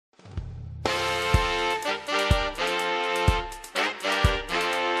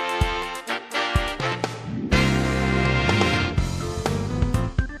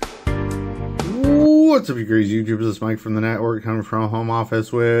What's up, you crazy YouTubers? It's Mike from the network, coming from home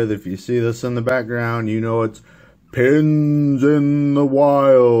office with, if you see this in the background, you know it's Pins in the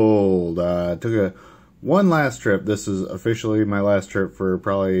Wild. Took one last trip. This is officially my last trip for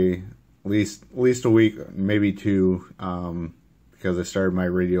probably at least a week, maybe two, because I started my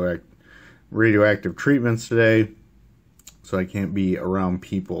radioactive treatments today, so I can't be around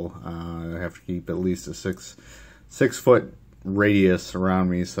people. I have to keep at least a six foot radius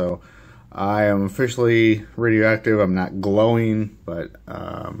around me, so I am officially radioactive. I'm not glowing, but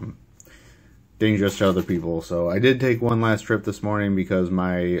dangerous to other people. So I did take one last trip this morning because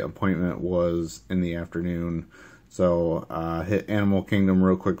my appointment was in the afternoon. So hit Animal Kingdom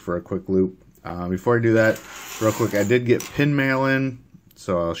real quick for a quick loop. Before I do that, real quick, I did get pin mail in,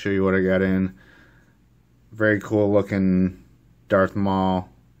 so I'll show you what I got in. Very cool looking Darth Maul,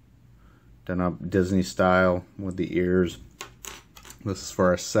 done up Disney style with the ears. This is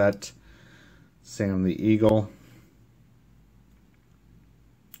for a set. Sam the Eagle.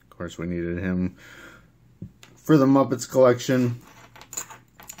 Of course, we needed him for the Muppets collection.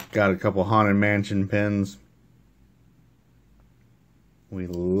 Got a couple Haunted Mansion pins. We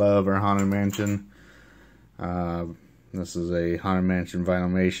love our Haunted Mansion. This is a Haunted Mansion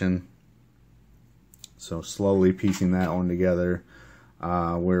Vinylmation. So slowly piecing that one together.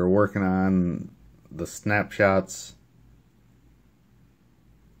 We're working on the snapshots.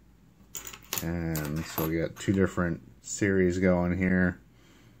 And so we got two different series going here.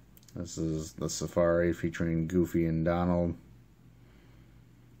 This is the Safari featuring Goofy and Donald.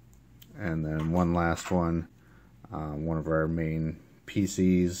 And then one last one. One of our main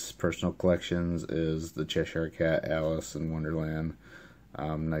PCs, personal collections, is the Cheshire Cat Alice in Wonderland.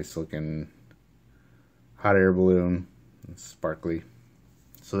 Nice looking hot air balloon. It's sparkly.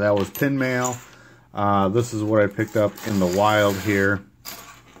 So that was pin mail. This is what I picked up in the wild here.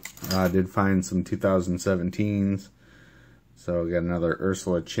 I did find some 2017s. So we got another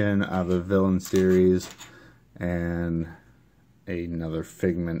Ursula Chin out of the Villain series. And another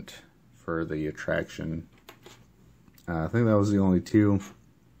Figment for the attraction. I think that was the only two.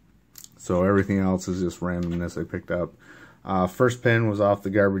 So everything else is just randomness I picked up. First pin was off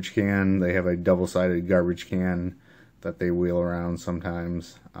the garbage can. They have a double-sided garbage can that they wheel around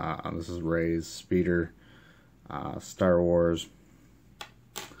sometimes. This is Rey's Speeder, Star Wars.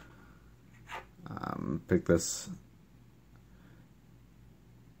 Pick this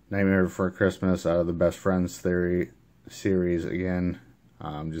Nightmare Before Christmas out of the Best Friends series again.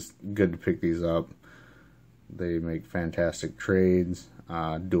 Just good to pick these up. They make fantastic trades.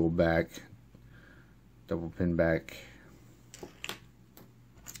 Dual back, double pin back.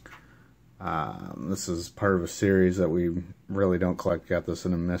 This is part of a series that we really don't collect. Got this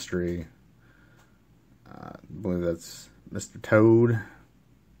in a mystery. I believe that's Mr. Toad.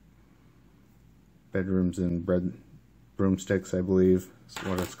 Bedrooms and Broomsticks, I believe is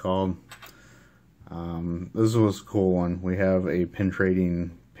what it's called. This was a cool one. We have a pin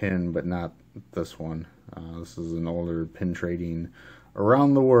trading pin, but not this one. This is an older pin trading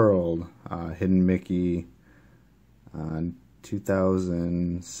Around the World. Hidden Mickey,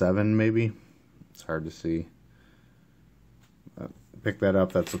 2007 maybe. It's hard to see. Pick that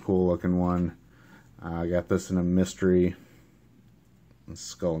up. That's a cool looking one. I got this in a mystery.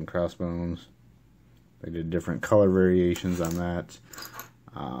 Skull and Crossbones. They did different color variations on that.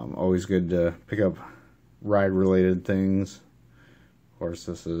 Always good to pick up ride-related things. Of course,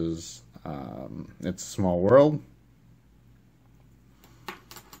 this is It's a Small World.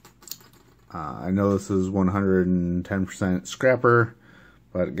 I know this is 110% scrapper,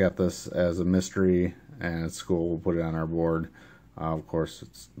 but got this as a mystery, and it's cool. We'll put it on our board. Of course,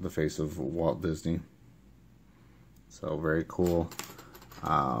 it's the face of Walt Disney. So very cool.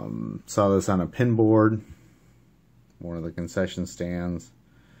 Saw this on a pin board, one of the concession stands.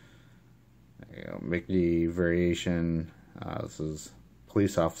 Mickey variation. This is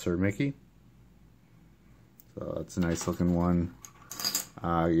Police Officer Mickey. So that's a nice looking one.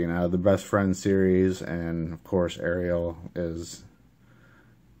 The Best Friend series, and of course Ariel is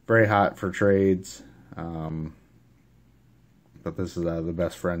very hot for trades. But this is out of the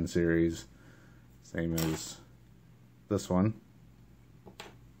Best Friend series, same as this one.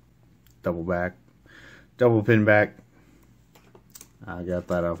 Double back, double pin back. I got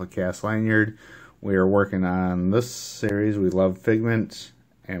that off a cast lanyard. We are working on this series. We love Figment,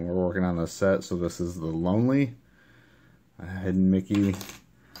 and we're working on the set. So this is the Lonely Hidden Mickey.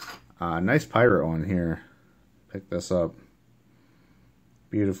 Nice pirate one here. Pick this up.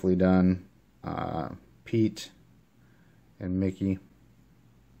 Beautifully done. Pete and Mickey.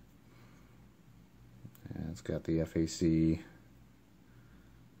 And it's got the FAC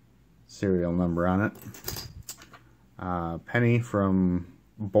serial number on it. Penny from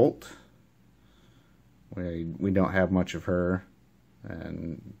Bolt. We don't have much of her,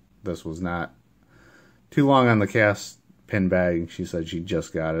 and this was not too long on the cast pin bag. She said she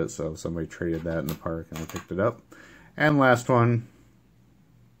just got it, so somebody traded that in the park and I picked it up. And last one,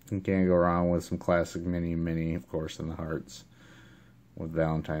 you can't go wrong with some classic Minnie, of course, in the hearts, with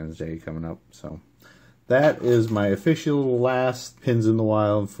Valentine's Day coming up. So that is my official last Pins in the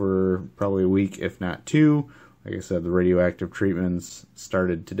Wild for probably a week, if not two. Like I said, the radioactive treatments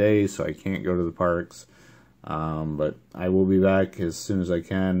started today, so I can't go to the parks. But I will be back as soon as I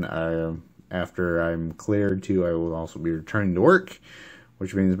can. After I'm cleared too, I will also be returning to work,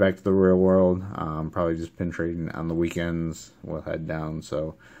 which means back to the real world. Probably just pin trading on the weekends. We'll head down,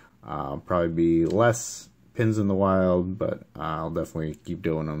 so probably be less Pins in the Wild, but I'll definitely keep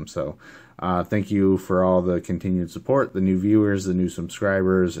doing them. So thank you for all the continued support, the new viewers, the new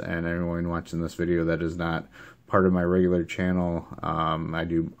subscribers, and everyone watching this video that is not part of my regular channel. I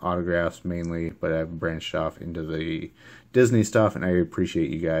do autographs mainly, but I've branched off into the Disney stuff, and I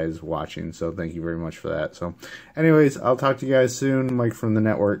appreciate you guys watching, so thank you very much for that. So anyways, I'll talk to you guys soon. Mike from the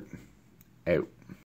network, out.